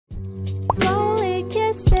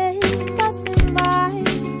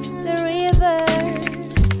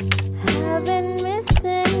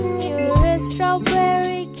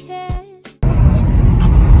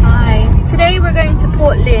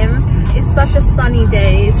a sunny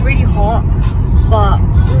day. It's really hot,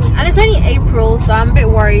 and it's only April, so I'm a bit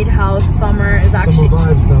worried how summer is actually.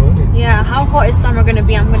 Summer vibes now, isn't it? Yeah, how hot is summer gonna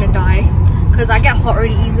be? I'm gonna die because I get hot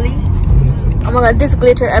really easily. Oh my god, this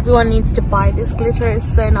glitter, everyone needs to buy this glitter. It's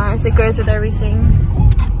so nice. It goes with everything.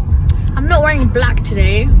 I'm not wearing black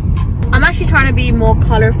today. I'm actually trying to be more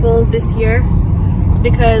colorful this year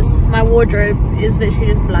because my wardrobe is literally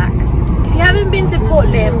just black. If you haven't been to Port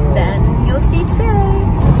Lympne, then you'll see today.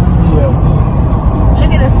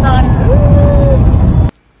 Look at the sun.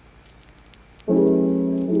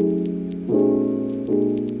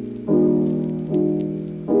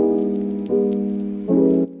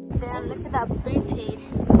 Damn, look at that booth here.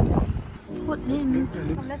 Port Lympne.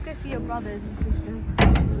 Come, let's go see your brothers and sisters.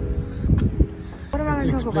 What am I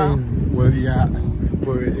going to talk about? Where we at,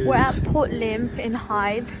 where it is. We're at Port Lympne in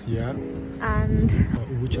Hyde. Yeah. And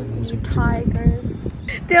which tigers.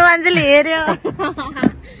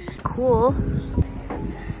 Cool.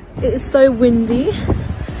 It is so windy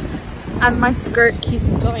and my skirt keeps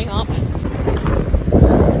going up.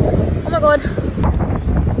 Oh my god.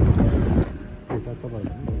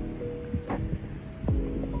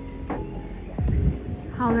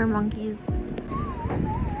 Howler monkeys.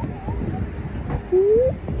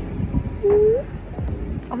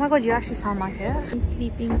 Oh my god, you actually sound like it. He's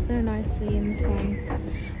sleeping so nicely in the sun.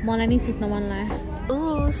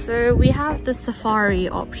 Ooh, so we have the safari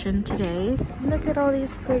option today. Look at all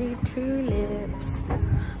these pretty tulips.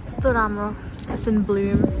 It's in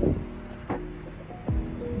bloom.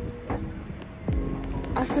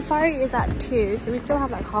 Our safari is at 2, so we still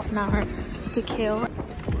have like half an hour to kill.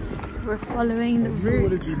 So we're following the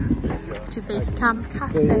route to Base Camp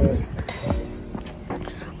Cafe.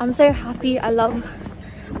 I'm so happy. I love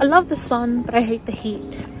the sun, but I hate the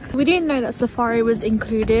heat. We didn't know that safari was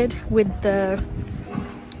included with the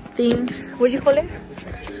thing. What do you call it?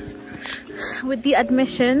 With the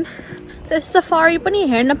admission. So safari pani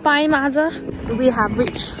herna pae maza. We have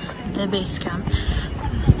reached the base camp.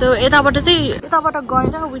 So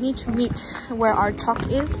we need to meet where our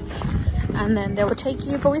truck is, and then they will take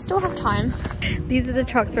you, but we still have time. These are the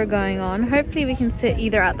trucks we're going on. Hopefully we can sit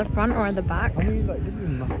either at the front or at the back. I mean, like, this is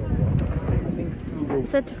nothing.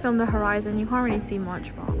 Said to film the horizon. You can't really see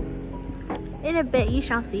much, but in a bit you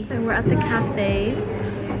shall see. So we're at the cafe,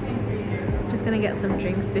 just gonna get some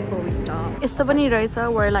drinks before we start. It's the Bunny Rosa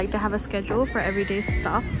where like they have a schedule for everyday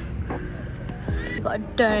stuff. We got a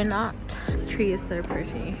donut. This tree is so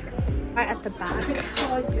pretty. Right at the back.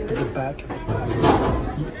 The back.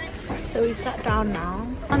 So we sat down now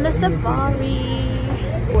on the safari.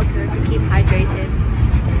 Water to keep hydrated.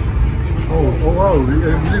 Oh wow, you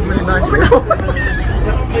live really nicely.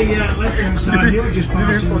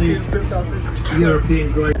 European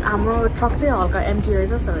great. Our truck they all got empty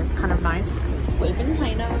razors, so it's kind of nice.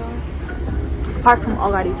 Apart from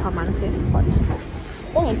Agadi Tamante, but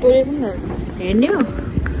oh, tourism is new.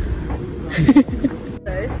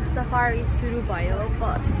 So safari suru bhayo,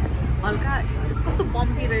 but Alka it's supposed to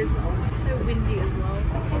bumpy roads, so windy as well.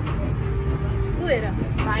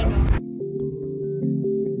 Rhino.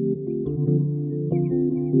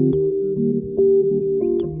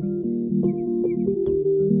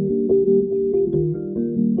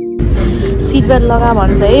 Seatbelt laga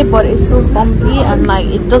bhन्छ है, but it's so bumpy and like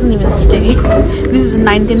it doesn't even stay. This is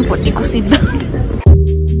 1940 ko seatbelt.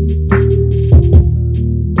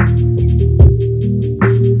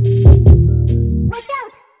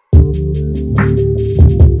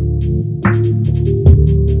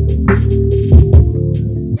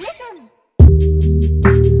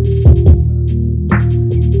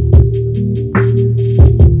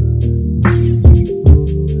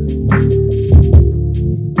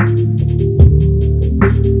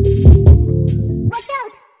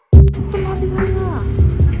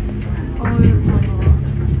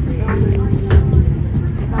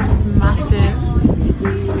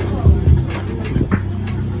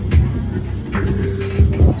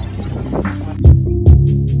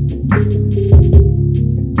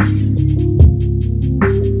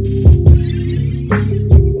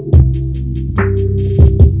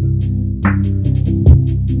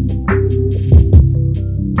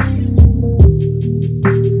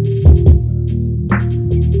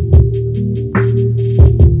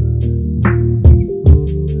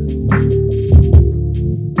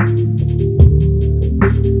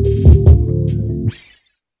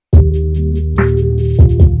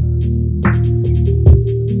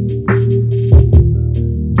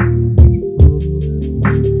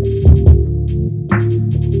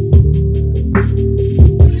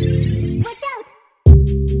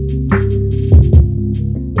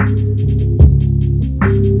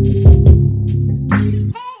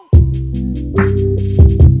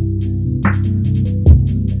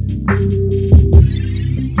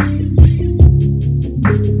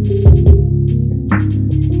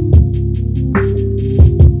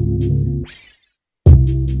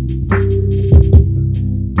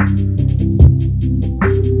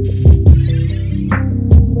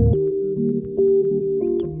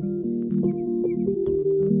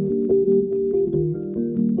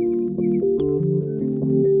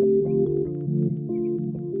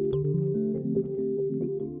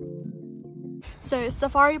 So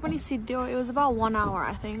Safari Bunny Siddio, it was about 1 hour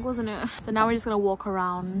I think, wasn't it? So now we're just gonna walk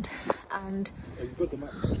around and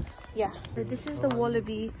yeah. So this is the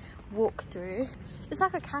wallaby walkthrough. It's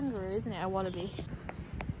like a kangaroo, isn't it? A wallaby.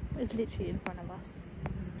 It's literally in front of us.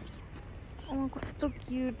 Oh my god, so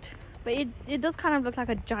cute. But it does kind of look like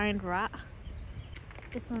a giant rat.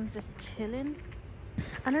 This one's just chilling.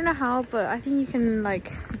 I don't know how, but I think you can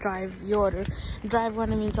like drive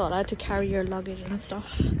one of these all to carry your luggage and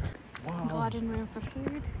stuff. Wow. Garden room for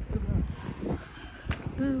food.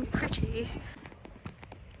 Ooh, pretty.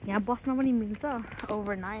 Yeah, boss nobody means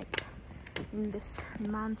overnight in this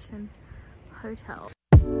mansion hotel.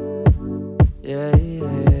 Yeah,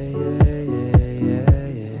 yeah, yeah, yeah,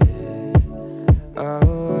 yeah.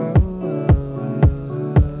 Oh,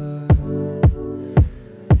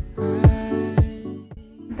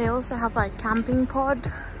 they also have like camping pods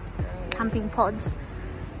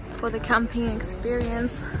for the camping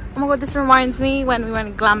experience. Oh my god, this reminds me when we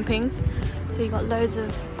went glamping. So you got loads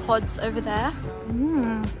of pods over there.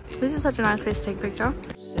 This is such a nice place to take a picture.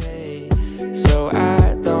 So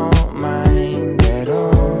I don't mind at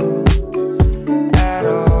all, at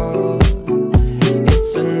all.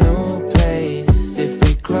 It's a new place if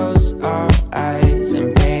we close our eyes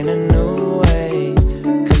and paint a new way.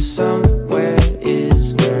 'Cause somewhere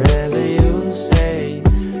is wherever you say.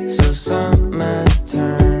 So summer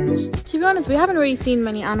turns. To be honest, we haven't really seen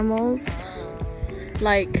many animals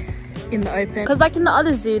like in the open, because like in the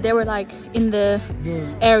other zoo they were like in the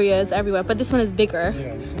areas everywhere, but this one is bigger,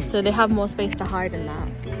 so they have more space to hide in that.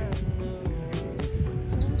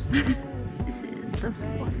 This is the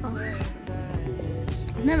fossil.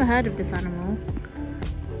 I've never heard of this animal.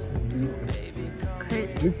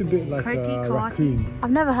 Looks a bit like a raccoon.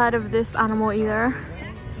 I've never heard of this animal either.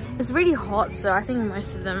 It's really hot, so I think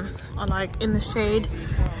most of them are like in the shade.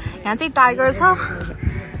 Can't see tigers, huh?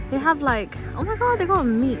 They have like, oh my god, they got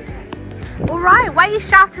meat. Alright, why are you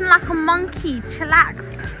shouting like a monkey? Chillax.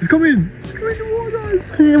 He's coming! He's coming towards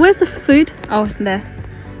us! Where's the food? Oh, there.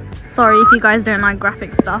 Sorry if you guys don't like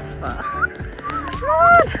graphic stuff, but... Come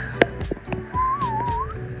on!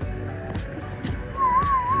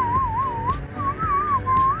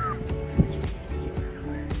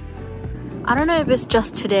 I don't know if it's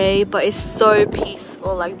just today, but it's so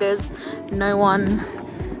peaceful. Like there's no one.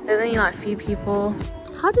 There's only like a few people.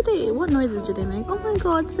 How do they, what noises do they make? Oh my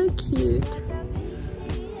god, so cute.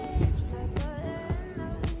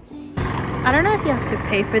 I don't know if you have to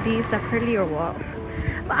pay for these separately or what,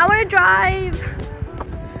 but I want to drive.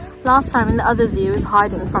 Last time in the other zoo was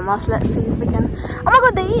hiding from us. Let's see if we can. Oh my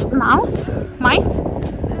god, they eat mice.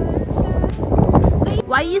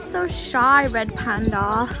 Why are you so shy, red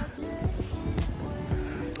panda?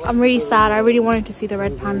 I'm really sad. I really wanted to see the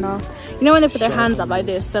red panda. You know when they put their hands up like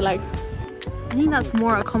this, they're like, I think that's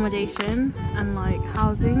more accommodation and like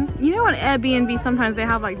housing. You know on Airbnb sometimes they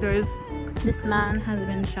have like those. This man has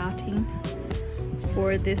been shouting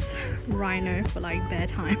for this rhino for like their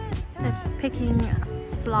time. They're picking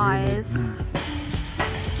flies.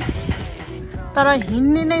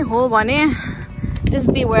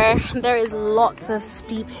 Just beware, there is lots of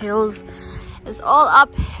steep hills. It's all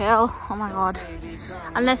uphill. Oh my god.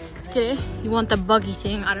 Unless you want the buggy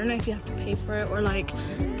thing. I don't know if you have to pay for it or like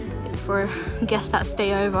it's for guests that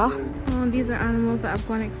stay over. Oh, these are animals that have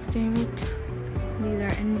gone extinct. These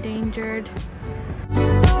are endangered.